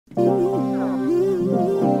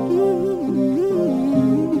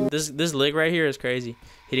This lick right here is crazy.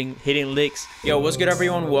 Hitting licks. Yo, what's good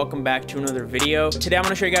everyone? Welcome back to another video. Today I'm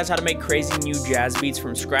gonna show you guys how to make crazy new jazz beats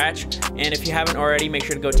from scratch. And if you haven't already, make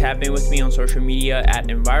sure to go tap in with me on social media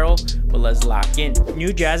at inquires. But let's lock in.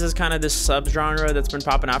 New jazz is kind of this subgenre that's been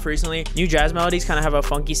popping off recently. New jazz melodies kind of have a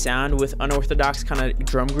funky sound with unorthodox kind of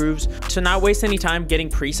drum grooves. To not waste any time getting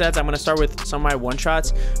presets, I'm gonna start with some of my one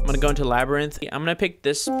shots. I'm gonna go into Labyrinth. I'm gonna pick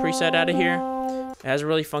this preset out of here. It has a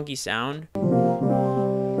really funky sound.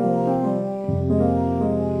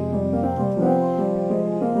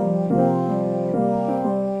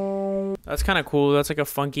 That's kind of cool. That's like a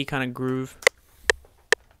funky kind of groove.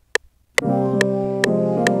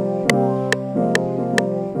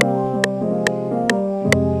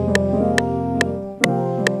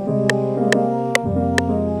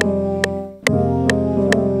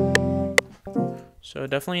 So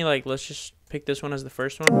definitely, like, let's just pick this one as the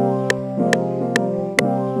first one.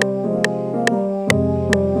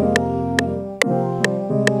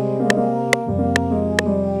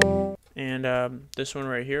 And this one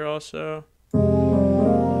right here also. I'm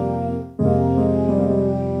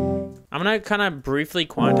gonna kind of briefly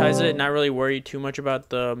quantize it, not really worry too much about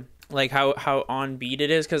the like how on beat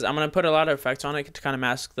it is, because I'm gonna put a lot of effects on it to kind of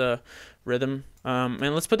mask the rhythm.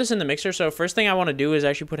 And let's put this in the mixer. So first thing I want to do is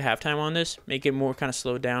actually put halftime on this, make it more kind of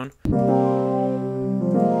slowed down.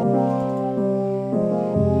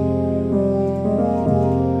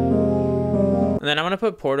 And then I'm gonna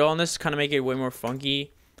put Portal on this to kind of make it way more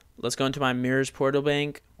funky. Let's go into my mirrors portal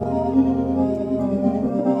bank.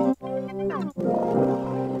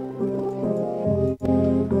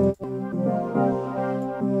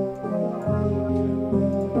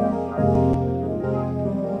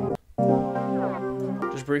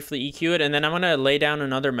 Just briefly EQ it, and then I'm gonna lay down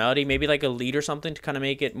another melody, maybe like a lead or something, to kind of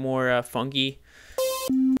make it more funky.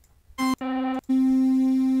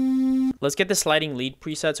 Let's get the sliding lead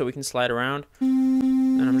preset so we can slide around.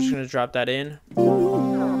 And I'm just gonna drop that in.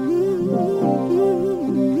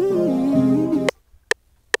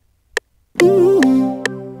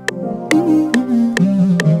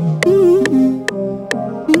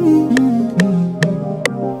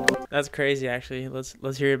 That's crazy, actually.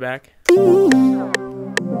 Let's hear it back.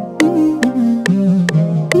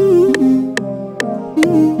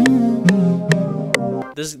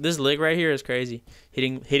 This lick right here is crazy.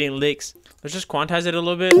 Hitting licks. Let's just quantize it a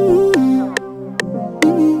little bit.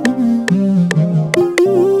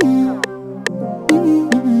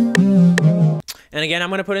 And again, I'm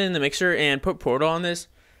gonna put it in the mixer and put Portal on this,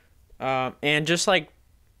 and just like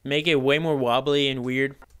make it way more wobbly and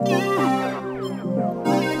weird.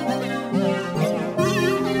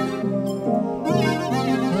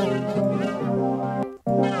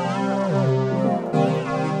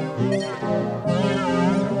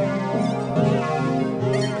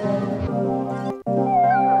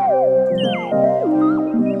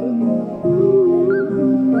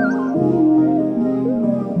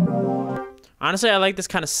 Honestly, I like this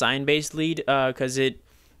kind of sine-based lead because it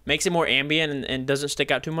makes it more ambient and doesn't stick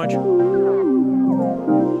out too much. I'm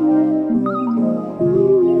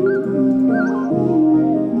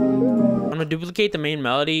gonna duplicate the main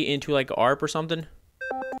melody into like ARP or something.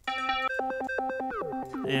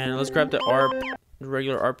 And let's grab the ARP, the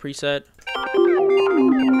regular ARP preset.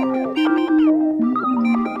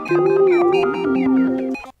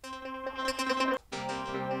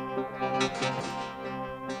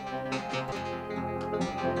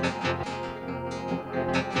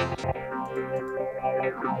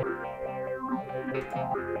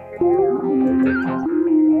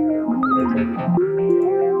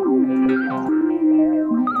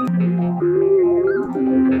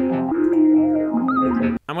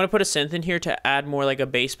 I'm gonna put a synth in here to add more like a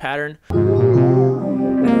bass pattern.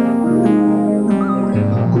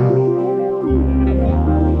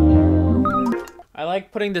 I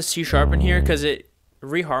like putting the C sharp in here because it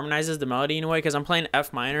reharmonizes the melody in a way, because I'm playing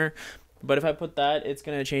F minor, but if I put that, it's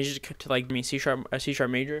gonna change it to like C sharp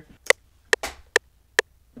major.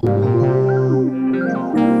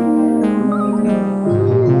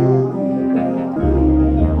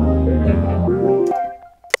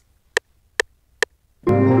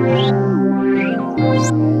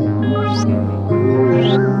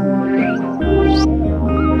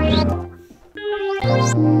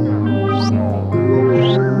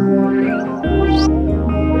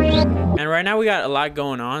 And right now we got a lot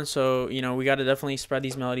going on, so you know we got to definitely spread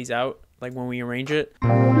these melodies out, like when we arrange it.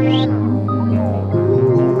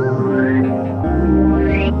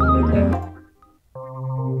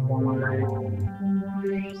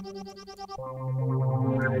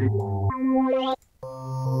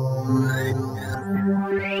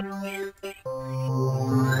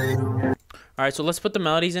 All right, so let's put the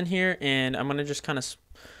melodies in here, and I'm gonna just kind of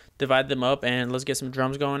divide them up, and let's get some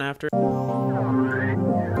drums going after.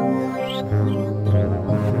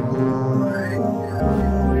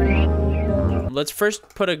 Let's first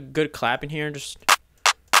put a good clap in here, just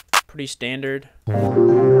pretty standard.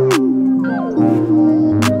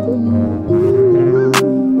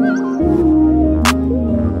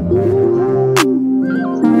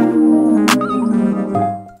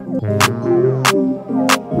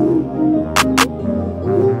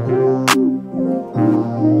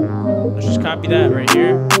 Let's just copy that right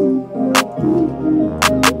here.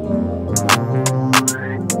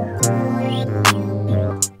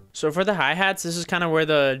 So for the hi-hats, this is kind of where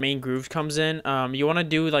the main groove comes in. You want to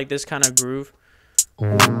do like this kind of groove. You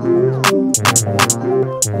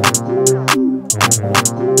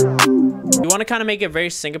want to kind of make it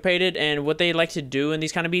very syncopated, and what they like to do in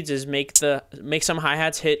these kind of beats is make some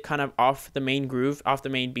hi-hats hit kind of off the main groove, off the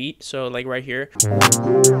main beat. So like right here.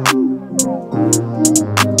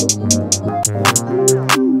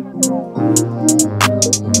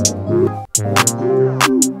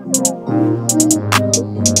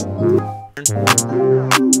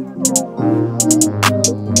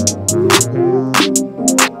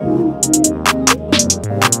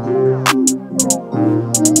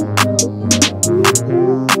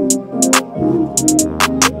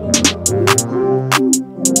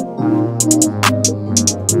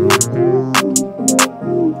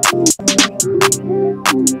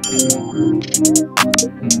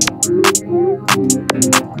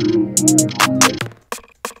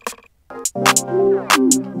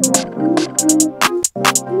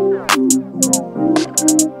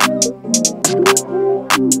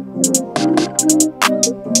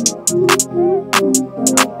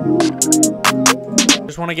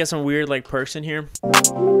 Just want to get some weird like perks in here.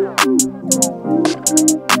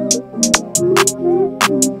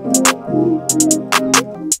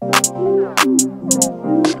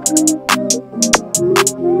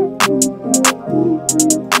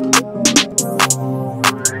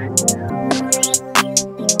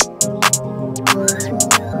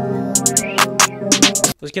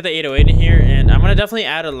 Let's get the 808 in here, and I'm gonna definitely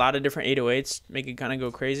add a lot of different 808s, make it kind of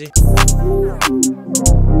go crazy.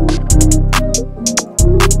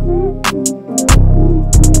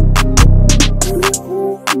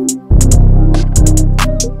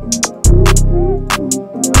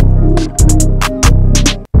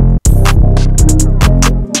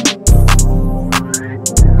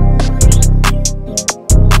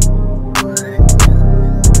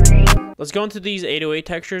 Let's go into these 808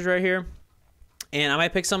 textures right here. And I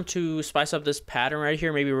might pick some to spice up this pattern right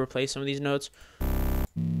here. Maybe replace some of these notes.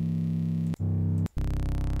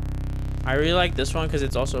 I really like this one because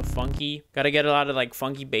it's also funky. Gotta get a lot of like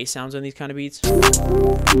funky bass sounds on these kind of beats.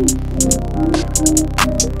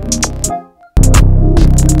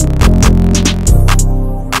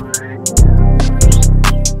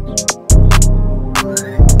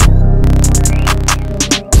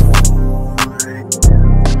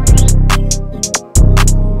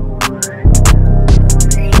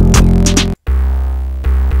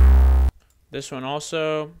 This one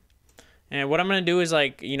also. And what I'm gonna do is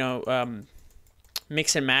like, you know,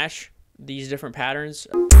 mix and match these different patterns.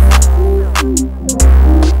 And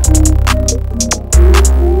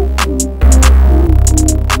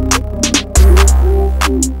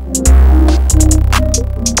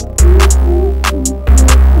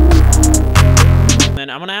then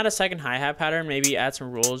I'm gonna add a second hi-hat pattern, maybe add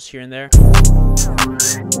some rolls here and there.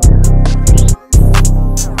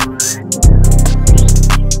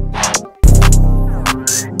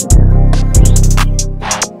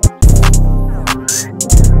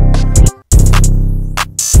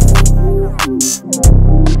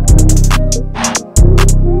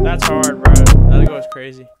 That's hard, bro. That goes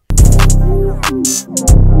crazy.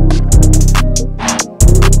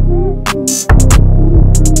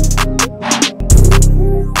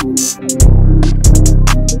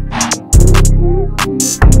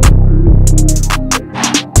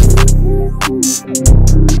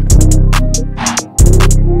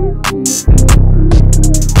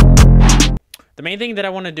 The main thing that I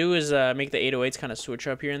want to do is make the 808s kind of switch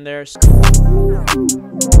up here and there.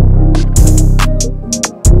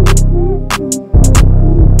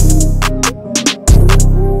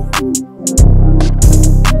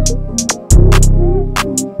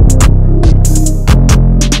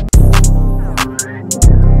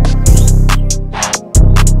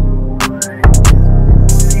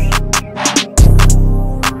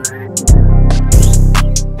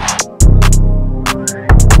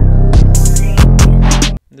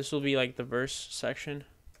 This will be like the verse section.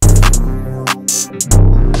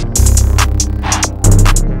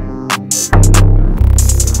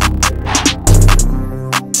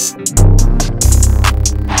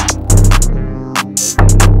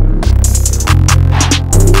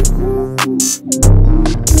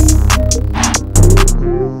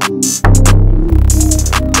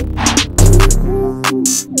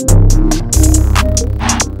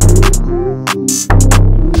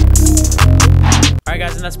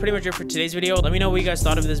 and that's pretty much it for today's video. Let me know what you guys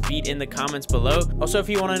thought of this beat in the comments below. Also, if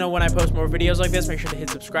you want to know when I post more videos like this, make sure to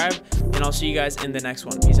hit subscribe, and I'll see you guys in the next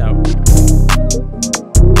one. Peace out.